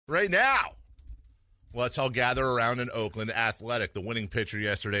right now. Let's all gather around in Oakland. Athletic, the winning pitcher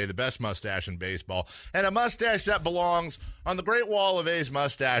yesterday, the best mustache in baseball, and a mustache that belongs on the Great Wall of A's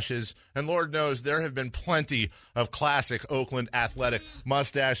mustaches. And Lord knows there have been plenty of classic Oakland Athletic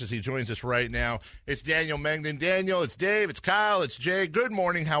mustaches. He joins us right now. It's Daniel Mengden. Daniel, it's Dave, it's Kyle, it's Jay. Good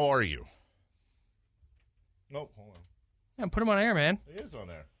morning. How are you? Nope, hold on. Yeah, put him on air, man. He is on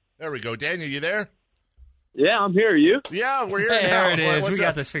there. There we go. Daniel, you there? Yeah, I'm here. You? Yeah, we're here Hey, now. there it is. What's We got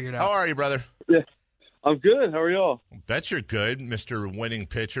up? this figured out. How are you, brother? Yeah, I'm good. How are y'all? Bet you're good, Mr. Winning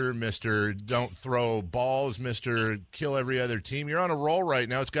Pitcher, Mr. Don't Throw Balls, Mr. Kill Every Other Team. You're on a roll right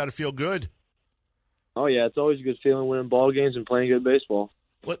now. It's got to feel good. Oh, yeah, it's always a good feeling winning ball games and playing good baseball.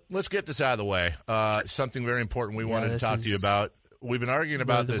 Let's get this out of the way. Something very important we wanted to this talk to you about. We've been arguing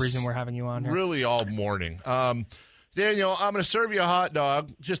about the this reason we're having you on here. really all morning. Daniel, I'm going to serve you a hot dog,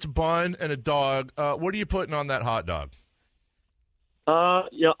 just a bun and a dog. What are you putting on that hot dog?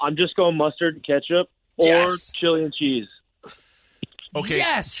 I'm just going mustard and ketchup or Yes. chili and cheese. Okay.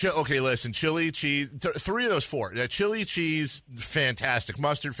 Yes. Okay, listen. Chili, cheese. Three of those four. Chili, cheese, fantastic.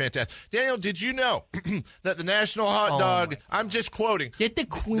 Mustard, fantastic. Daniel, did you know that the National Hot Dog, I'm just quoting. Get the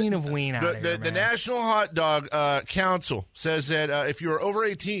queen of ween out of here, The man. National Hot Dog Council says that if you're over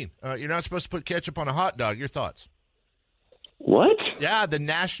 18, you're not supposed to put ketchup on a hot dog. Your thoughts? What? Yeah, the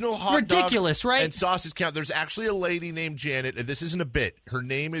National Hot Dog Ridiculous, right? and Sausage Council. There's actually a lady named Janet, and this isn't a bit. Her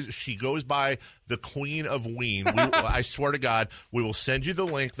name is, she goes by the Queen of Ween. I swear to God, we will send you the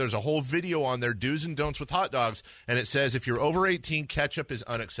link. There's a whole video on there, do's and don'ts with hot dogs, and it says if you're over 18, ketchup is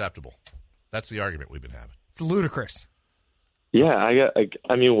unacceptable. That's the argument we've been having. It's ludicrous. Yeah,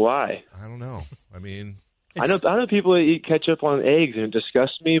 I mean, why? I don't know. I mean, I know people that eat ketchup on eggs, and it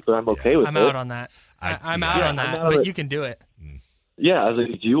disgusts me, but I'm okay with it. I'm out on that. I'm out on that, I'm out but of you can do it. Yeah, I was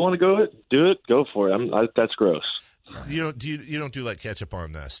like, do you want to do it? Go for it. That's gross. you don't do like ketchup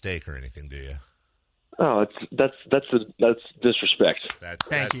on steak or anything, do you? Oh, that's disrespect.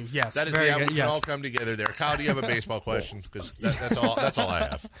 Thank you. Yes, that is very the good. we Yes. can all come together there. Kyle, do you have a baseball question? Because that's all I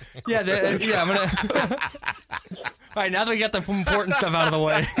have. Yeah, I'm gonna. All right, now that we got the important stuff out of the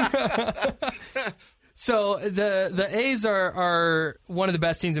way. So the A's are one of the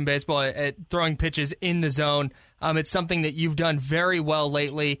best teams in baseball at throwing pitches in the zone. It's something that you've done very well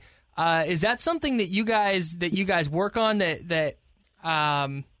lately. Is that something that you guys work on? That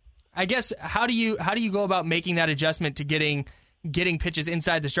I guess how do you go about making that adjustment to getting pitches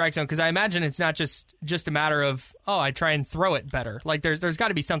inside the strike zone? Because I imagine it's not just a matter of I try and throw it better. Like there's got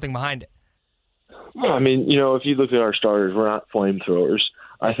to be something behind it. Well, I mean, if you look at our starters, we're not flamethrowers.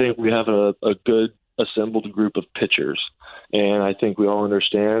 I think we have a good assembled group of pitchers, and I think we all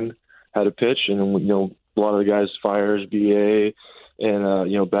understand how to pitch. And a lot of the guys, Fires, BA,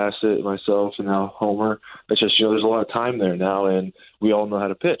 and Bassett, myself, and now Homer. It's just there's a lot of time there now, and we all know how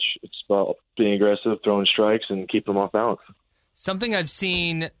to pitch. It's about being aggressive, throwing strikes, and keeping them off balance. Something I've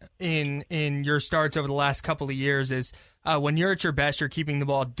seen in your starts over the last couple of years is when you're at your best, you're keeping the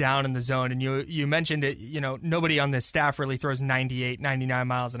ball down in the zone. And you mentioned it, nobody on this staff really throws 98, 99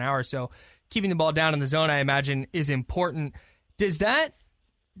 miles an hour. So keeping the ball down in the zone, I imagine, is important. Does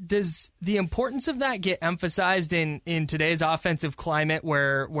the importance of that get emphasized in today's offensive climate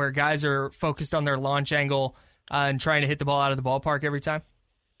where guys are focused on their launch angle and trying to hit the ball out of the ballpark every time?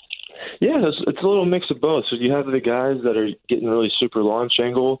 Yeah, it's a little mix of both. So you have the guys that are getting really super launch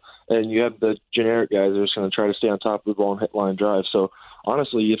angle, and you have the generic guys that are just going to try to stay on top of the ball and hit line drive. So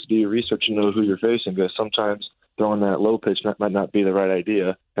honestly, you have to do your research and know who you're facing, because sometimes throwing that low pitch might not be the right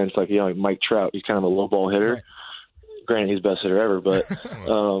idea. And it's like, like Mike Trout, he's kind of a low ball hitter. Right. Granted, he's the best hitter ever, but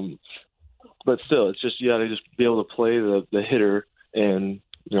still, it's just you got to just be able to play the hitter and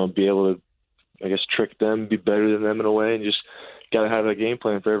be able to, I guess, trick them, be better than them in a way, and just got to have a game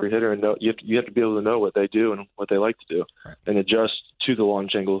plan for every hitter, and you have to be able to know what they do and what they like to do, right, and adjust to the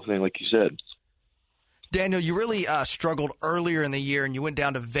launch angle thing, like you said. Daniel, you really struggled earlier in the year, and you went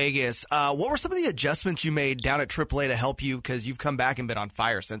down to Vegas. What were some of the adjustments you made down at AAA to help you, because you've come back and been on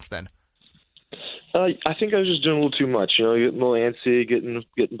fire since then? I think I was just doing a little too much. Getting a little antsy, getting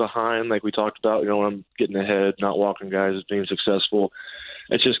behind, like we talked about. When I'm getting ahead, not walking guys, being successful.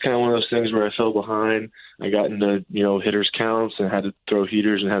 It's just kind of one of those things where I fell behind. I got into hitters counts and had to throw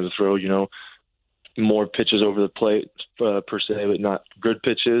heaters and had to throw more pitches over the plate per se, but not good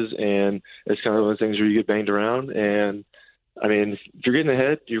pitches. And it's kind of one of those things where you get banged around. And I mean, if you're getting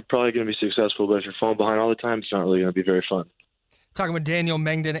ahead, you're probably going to be successful. But if you're falling behind all the time, it's not really going to be very fun. Talking with Daniel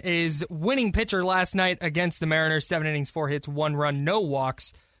Mengden, A's winning pitcher last night against the Mariners, 7 innings, 4 hits, 1 run, no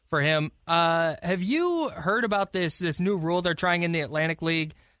walks for him. Have you heard about this new rule they're trying in the Atlantic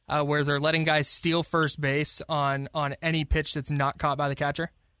League where they're letting guys steal first base on any pitch that's not caught by the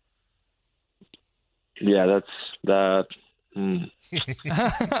catcher? Yeah, that's that.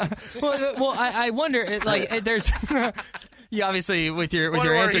 Well, I wonder. There's. You obviously, with your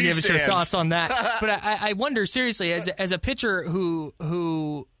answer, give us your thoughts on that. But I wonder seriously, as a pitcher who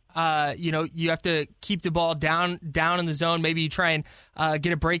you have to keep the ball down in the zone. Maybe you try and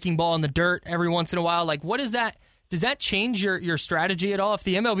get a breaking ball in the dirt every once in a while. Like, what is that? Does that change your strategy at all? If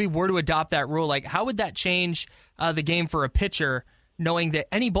the MLB were to adopt that rule, like, how would that change the game for a pitcher, knowing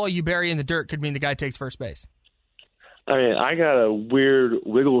that any ball you bury in the dirt could mean the guy takes first base? I mean, I got a weird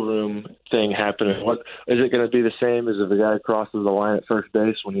wiggle room thing happening. What is it going to be the same as if the guy crosses the line at first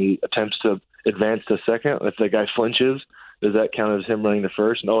base when he attempts to advance to second? If the guy flinches, does that count as him running to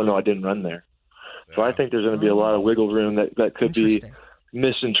first? No, I didn't run there. Yeah. So I think there's going to be a lot of wiggle room that could be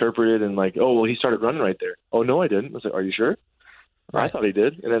misinterpreted and like, oh, well, he started running right there. Oh, no, I didn't. I was like, are you sure? Right. I thought he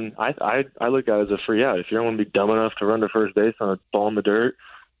did. And then I look at it as a free out. If you're going to be dumb enough to run to first base on a ball in the dirt,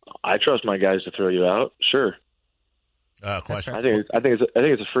 I trust my guys to throw you out. Sure. Question. I think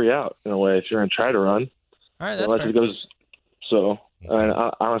it's a free out in a way if you're going to try to run. All right, that's unless fair. It goes. So, and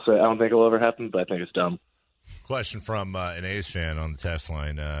honestly, I don't think it'll ever happen, but I think it's dumb. Question from an A's fan on the text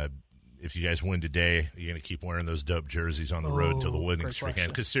line. If you guys win today, are you going to keep wearing those dope jerseys on the road until the winning streak ends?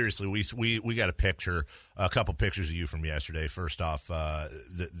 Because seriously, we got a couple pictures of you from yesterday. First off,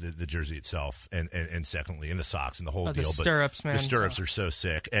 the jersey itself, and secondly, and the socks and the whole deal. The stirrups, man. The stirrups are so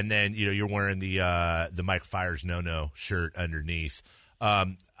sick. And then you're wearing the Mike Fiers no shirt underneath.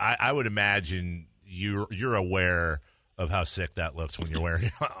 I would imagine you're aware of how sick that looks when you're wearing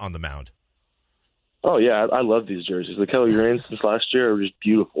it on the mound. Oh yeah, I love these jerseys. The Kelly Greens since last year are just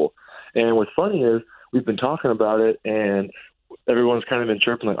beautiful. And what's funny is we've been talking about it, and everyone's kind of been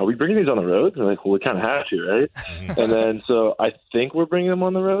chirping like, "Are we bringing these on the road?" And I'm like, "Well, we kind of have to, right?" And then so I think we're bringing them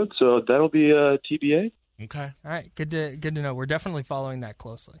on the road, so that'll be TBA. Okay. All right. Good to know. We're definitely following that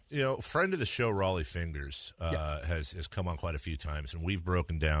closely. Friend of the show, Raleigh Fingers, has come on quite a few times, and we've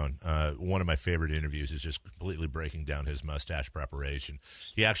broken down. One of my favorite interviews is just completely breaking down his mustache preparation.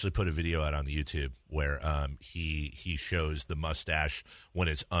 He actually put a video out on the YouTube where he shows the mustache when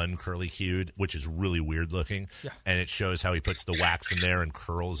it's uncurly hued, which is really weird looking, and it shows how he puts the wax in there and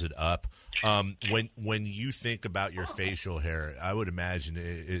curls it up. When you think about your facial hair, I would imagine,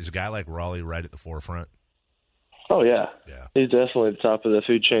 is a guy like Raleigh right at the forefront? Oh, yeah. Yeah. He's definitely at the top of the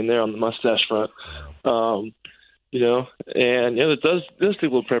food chain there on the mustache front. Yeah. And it does take a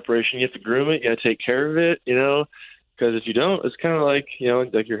little preparation. You have to groom it. You got to take care of it, because if you don't, it's kind of like,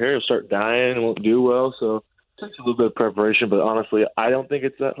 like your hair will start dying and won't do well. So it takes a little bit of preparation, but honestly, I don't think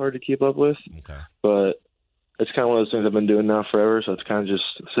it's that hard to keep up with. Okay. But it's kind of one of those things I've been doing now forever, so it's kind of just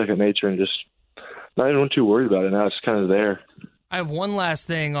second nature and just not even too worried about it now. It's kind of there. I have one last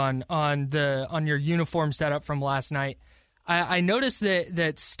thing on your uniform setup from last night. I noticed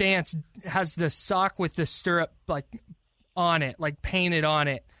that Stance has the sock with the stirrup on it, painted on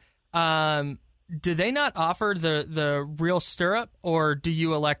it. Do they not offer the real stirrup, or do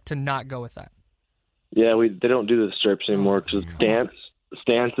you elect to not go with that? Yeah, they don't do the stirrups anymore because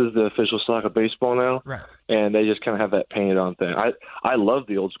Stance is the official sock of baseball now, right? And they just kind of have that painted on thing. I love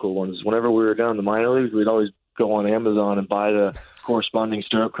the old school ones. Whenever we were down in the minor leagues, we'd always go on Amazon and buy the corresponding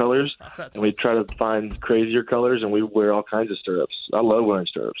stirrup colors, and we try to find crazier colors, and we wear all kinds of stirrups. I love wearing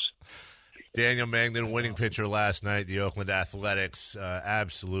stirrups. Daniel Mengden, winning pitcher last night. The Oakland Athletics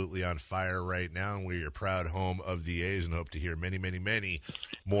absolutely on fire right now, and we're your proud home of the A's and hope to hear many, many, many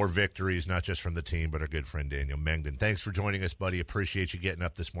more victories, not just from the team, but our good friend Daniel Mengden. Thanks for joining us, buddy. Appreciate you getting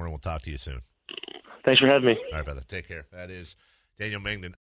up this morning. We'll talk to you soon. Thanks for having me. All right, brother. Take care. That is Daniel Mengden.